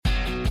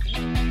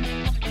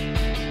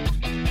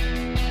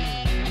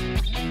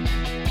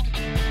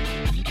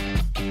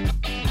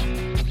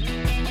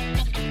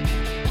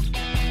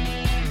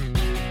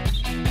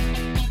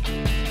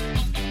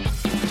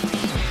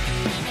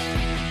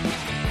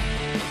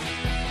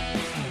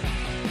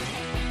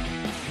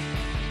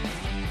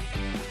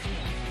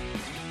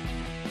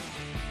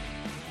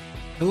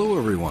Hello,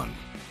 everyone,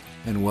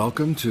 and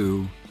welcome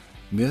to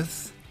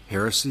Myth,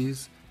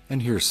 Heresies,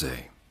 and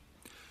Hearsay,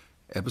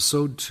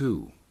 Episode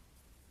 2,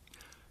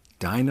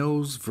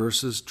 Dinos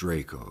versus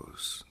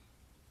Dracos.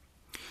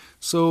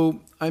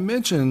 So, I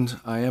mentioned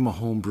I am a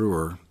home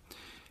brewer,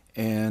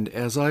 and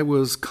as I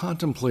was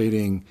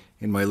contemplating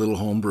in my little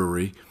home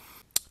brewery,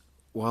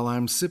 while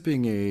I'm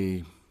sipping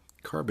a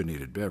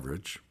carbonated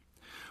beverage,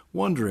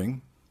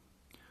 wondering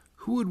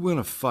who would win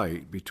a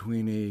fight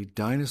between a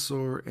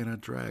dinosaur and a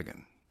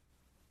dragon.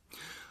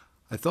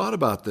 I thought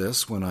about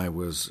this when I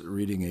was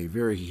reading a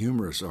very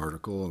humorous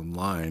article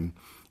online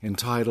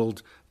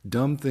entitled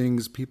Dumb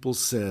Things People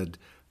Said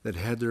That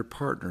Had Their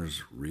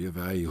Partners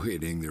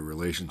Reevaluating Their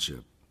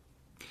Relationship.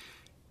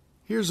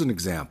 Here's an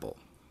example.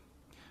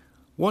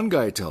 One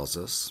guy tells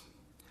us,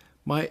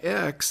 "My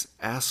ex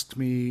asked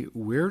me,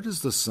 'Where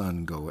does the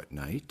sun go at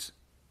night?'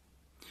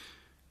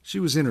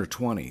 She was in her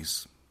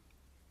 20s.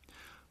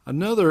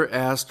 Another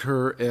asked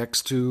her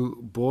ex to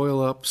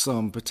boil up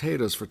some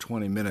potatoes for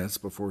 20 minutes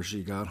before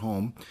she got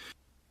home,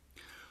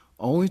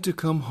 only to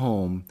come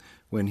home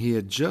when he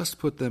had just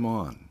put them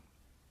on.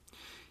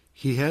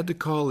 He had to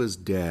call his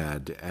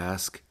dad to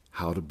ask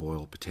how to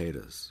boil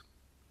potatoes."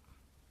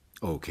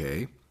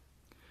 Okay.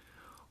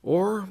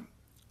 Or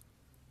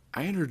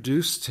I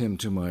introduced him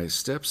to my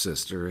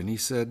stepsister, and he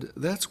said,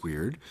 "That's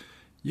weird.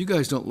 You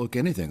guys don't look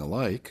anything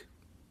alike."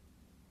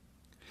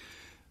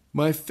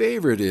 My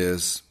favorite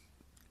is,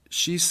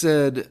 she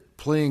said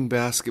playing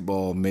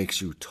basketball makes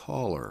you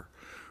taller.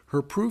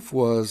 Her proof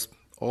was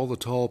all the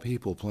tall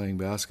people playing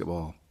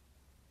basketball.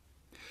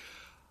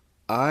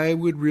 I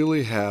would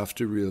really have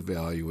to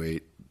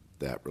reevaluate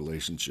that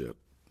relationship.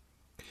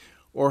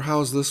 Or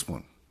how's this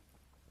one?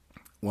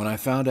 When I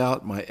found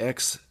out my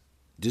ex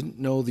didn't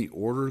know the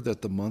order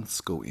that the months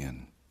go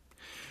in.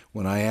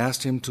 When I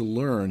asked him to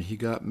learn, he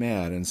got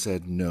mad and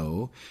said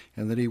no,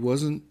 and that he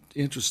wasn't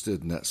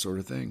interested in that sort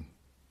of thing.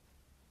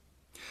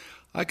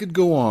 I could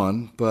go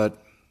on,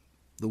 but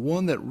the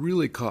one that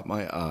really caught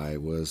my eye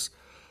was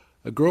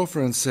a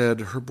girlfriend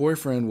said her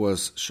boyfriend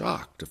was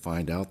shocked to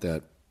find out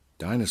that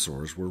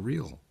dinosaurs were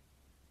real.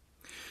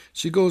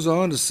 She goes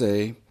on to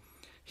say,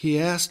 "He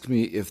asked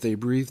me if they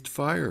breathed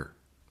fire.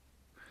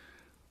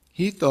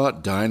 He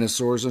thought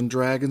dinosaurs and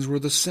dragons were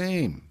the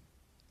same."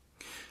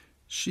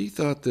 She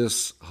thought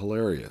this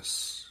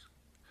hilarious,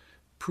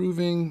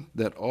 proving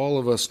that all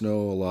of us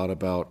know a lot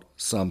about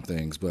some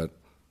things, but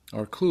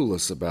are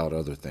clueless about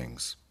other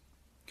things.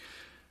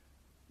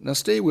 Now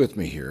stay with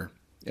me here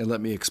and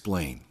let me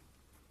explain.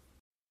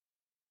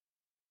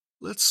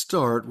 Let's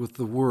start with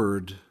the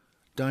word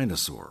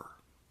dinosaur.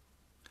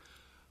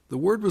 The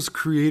word was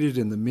created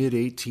in the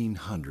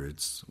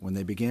mid-1800s when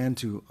they began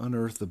to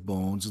unearth the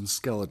bones and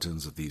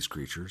skeletons of these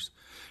creatures,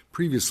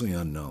 previously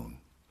unknown.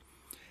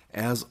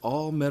 As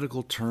all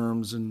medical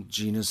terms and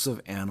genus of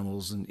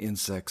animals and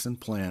insects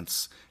and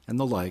plants and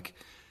the like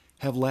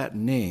have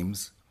Latin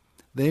names,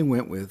 they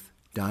went with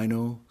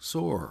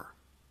dinosaur,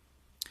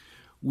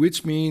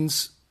 which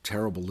means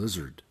terrible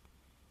lizard.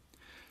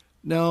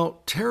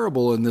 Now,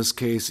 terrible in this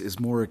case is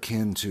more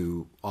akin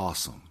to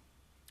awesome.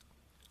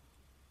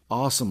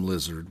 Awesome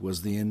lizard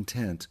was the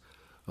intent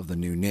of the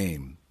new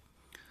name.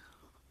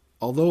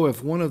 Although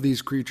if one of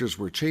these creatures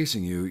were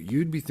chasing you,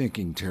 you'd be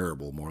thinking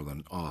terrible more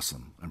than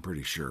awesome, I'm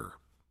pretty sure.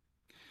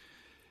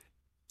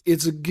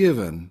 It's a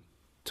given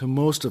to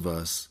most of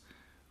us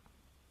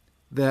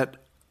that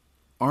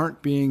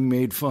aren't being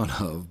made fun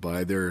of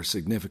by their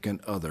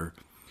significant other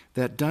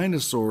that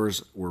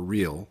dinosaurs were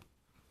real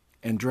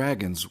and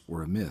dragons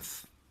were a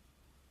myth.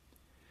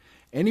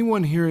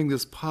 Anyone hearing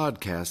this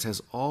podcast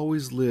has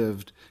always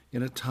lived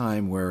in a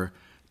time where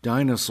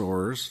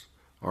dinosaurs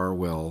are,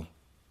 well,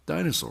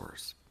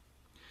 dinosaurs.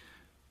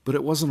 But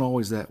it wasn't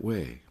always that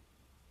way.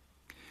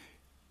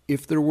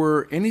 If there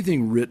were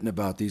anything written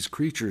about these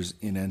creatures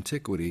in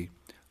antiquity,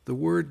 the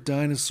word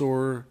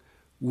dinosaur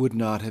would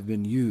not have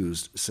been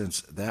used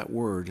since that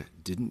word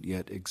didn't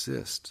yet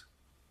exist.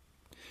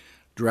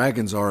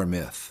 Dragons are a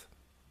myth.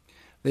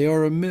 They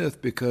are a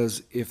myth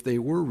because if they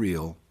were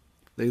real,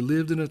 they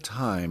lived in a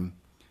time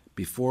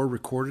before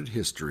recorded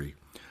history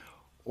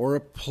or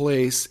a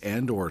place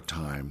and or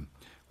time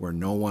where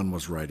no one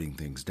was writing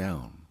things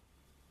down.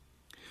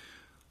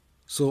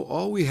 So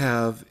all we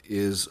have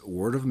is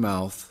word of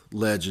mouth,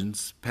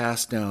 legends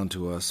passed down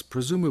to us,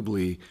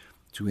 presumably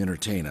to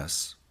entertain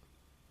us.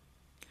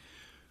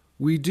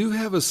 We do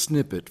have a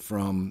snippet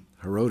from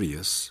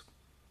Herodotus,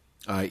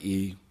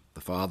 i.e., the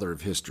father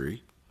of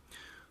history,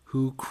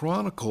 who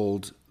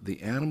chronicled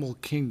the animal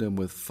kingdom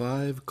with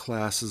 5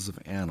 classes of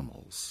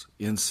animals,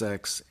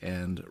 insects,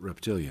 and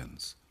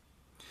reptilians.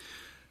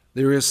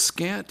 There is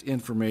scant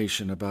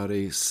information about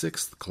a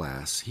 6th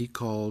class he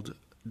called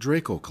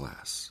Draco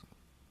class.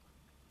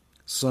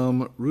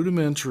 Some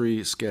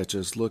rudimentary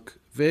sketches look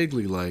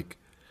vaguely like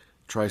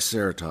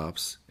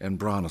Triceratops and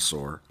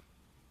Brontosaur.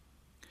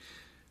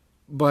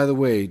 By the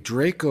way,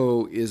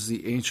 Draco is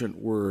the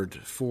ancient word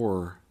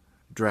for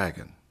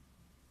dragon.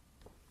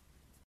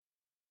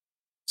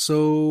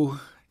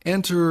 So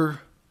enter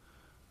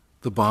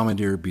the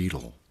bombardier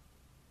beetle.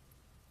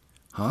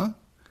 Huh?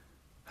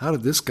 How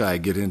did this guy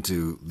get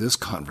into this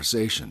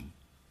conversation?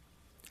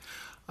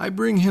 I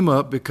bring him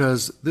up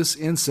because this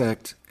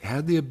insect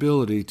had the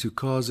ability to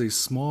cause a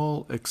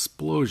small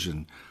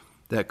explosion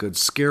that could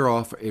scare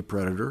off a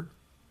predator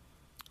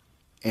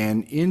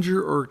and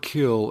injure or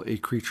kill a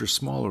creature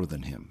smaller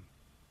than him.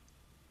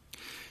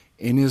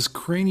 In his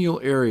cranial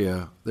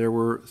area, there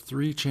were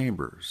 3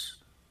 chambers.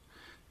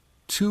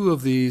 2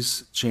 of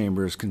these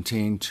chambers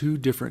contain 2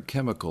 different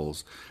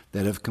chemicals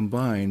that, if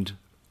combined,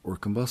 were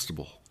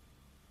combustible.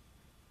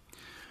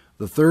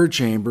 The 3rd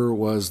chamber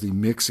was the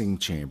mixing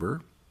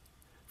chamber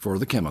for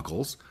the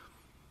chemicals.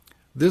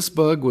 This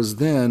bug was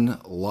then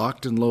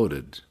locked and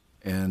loaded,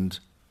 and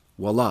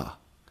voila.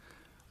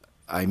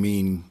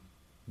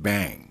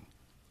 Bang.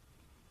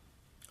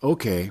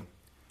 Okay,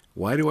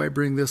 why do I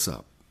bring this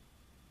up?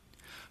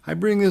 I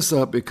bring this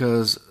up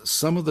because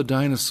some of the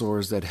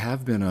dinosaurs that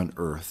have been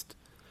unearthed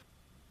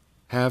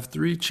have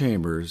 3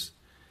 chambers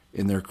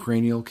in their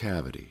cranial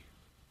cavity.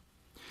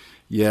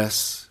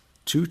 Yes,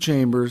 2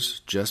 chambers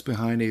just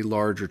behind a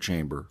larger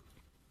chamber.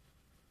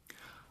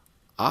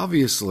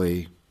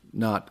 Obviously,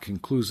 not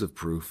conclusive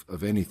proof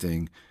of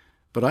anything,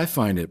 but I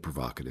find it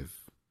provocative.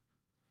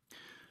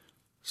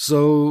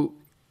 So,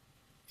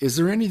 is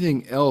there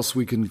anything else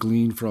we can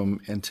glean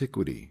from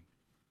antiquity?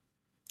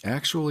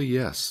 Actually,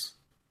 yes.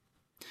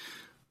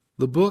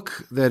 The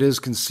book that is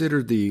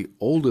considered the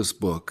oldest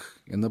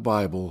book in the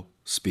Bible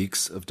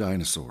speaks of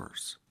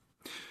dinosaurs.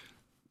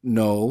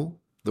 No,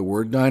 the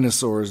word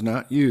dinosaur is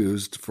not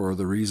used for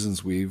the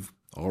reasons we've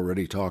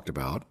already talked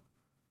about.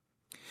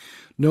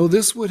 No,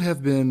 this would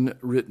have been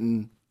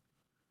written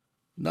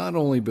not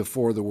only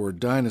before the word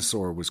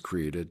dinosaur was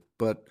created,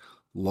 but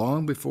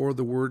long before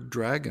the word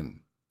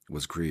dragon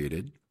was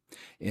created.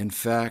 In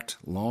fact,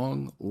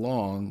 long,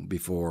 long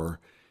before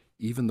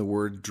even the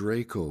word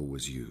Draco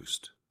was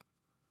used.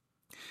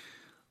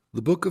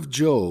 The book of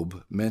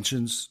Job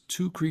mentions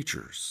 2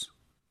 creatures.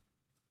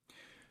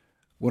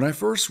 When I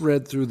first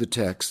read through the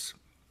text,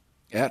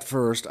 at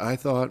first I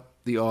thought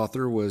the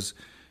author was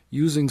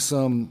using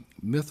some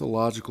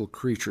mythological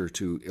creature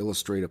to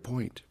illustrate a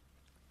point.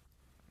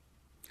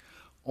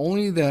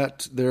 Only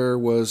that there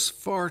was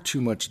far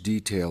too much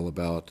detail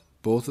about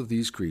both of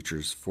these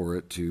creatures for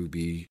it to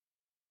be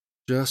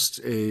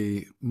just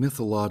a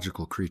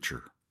mythological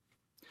creature.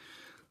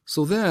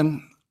 So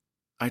then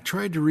I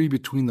tried to read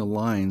between the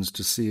lines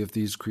to see if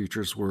these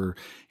creatures were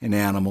an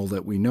animal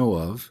that we know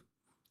of,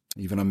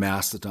 even a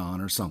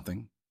mastodon or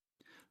something.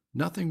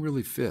 Nothing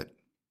really fit.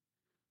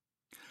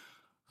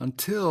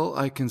 Until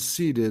I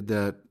conceded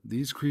that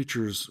these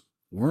creatures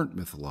weren't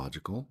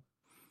mythological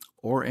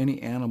or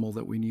any animal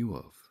that we knew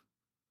of.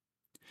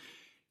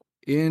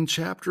 In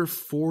chapter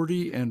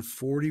 40 and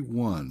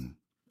 41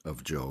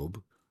 of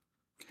Job,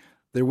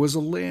 there was a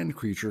land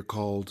creature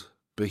called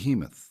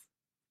Behemoth.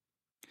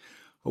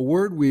 A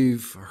word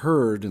we've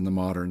heard in the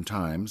modern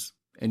times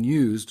and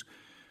used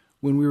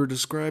when we were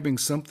describing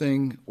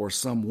something or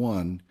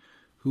someone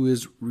who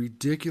is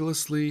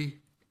ridiculously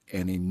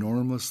and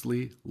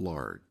enormously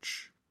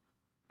large.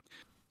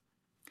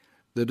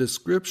 The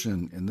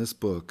description in this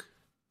book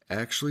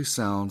actually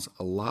sounds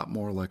a lot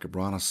more like a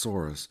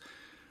brontosaurus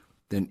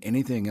than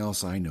anything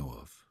else I know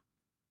of.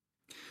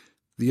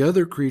 The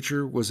other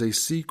creature was a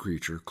sea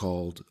creature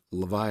called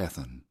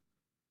Leviathan.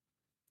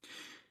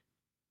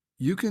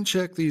 You can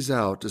check these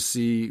out to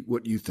see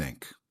what you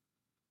think.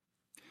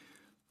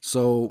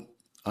 So,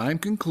 I'm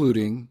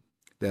concluding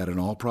that in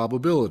all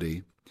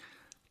probability,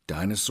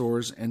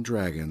 dinosaurs and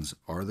dragons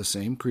are the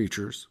same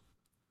creatures,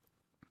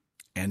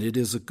 and it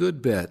is a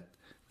good bet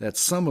that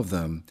some of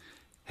them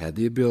had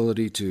the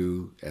ability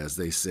to, as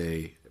they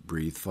say,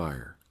 breathe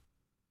fire.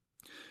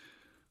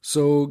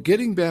 So,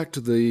 getting back to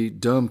the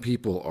Dumb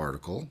People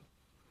article,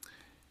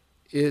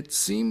 it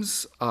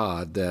seems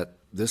odd that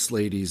this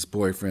lady's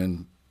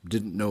boyfriend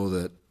didn't know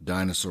that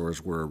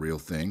dinosaurs were a real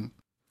thing,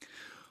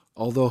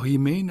 although he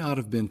may not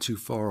have been too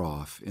far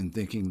off in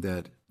thinking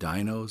that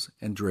dinos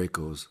and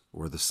Dracos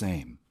were the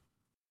same.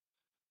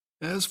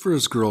 As for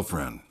his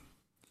girlfriend,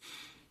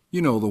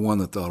 the one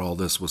that thought all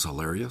this was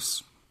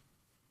hilarious,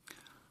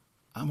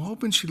 I'm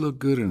hoping she looked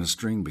good in a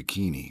string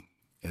bikini,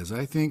 as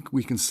I think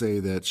we can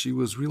say that she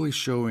was really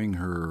showing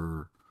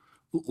her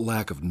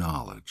lack of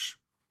knowledge.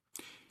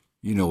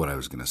 You know what I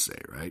was going to say,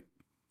 right?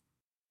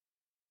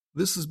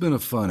 This has been a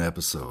fun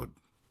episode.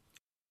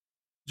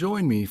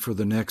 Join me for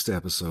the next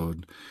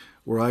episode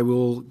where I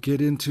will get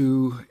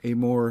into a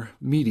more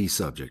meaty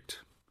subject.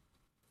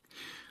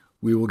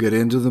 We will get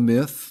into the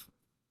myth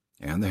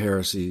and the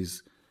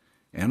heresies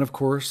and, of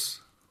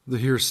course, the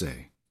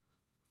hearsay.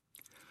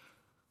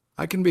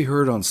 I can be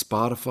heard on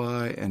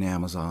Spotify and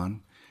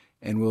Amazon,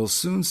 and we'll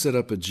soon set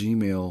up a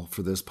Gmail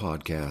for this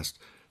podcast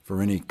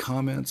for any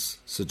comments,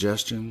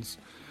 suggestions,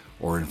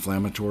 or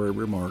inflammatory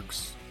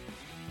remarks.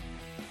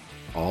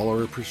 All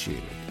are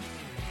appreciated.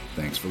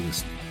 Thanks for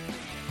listening.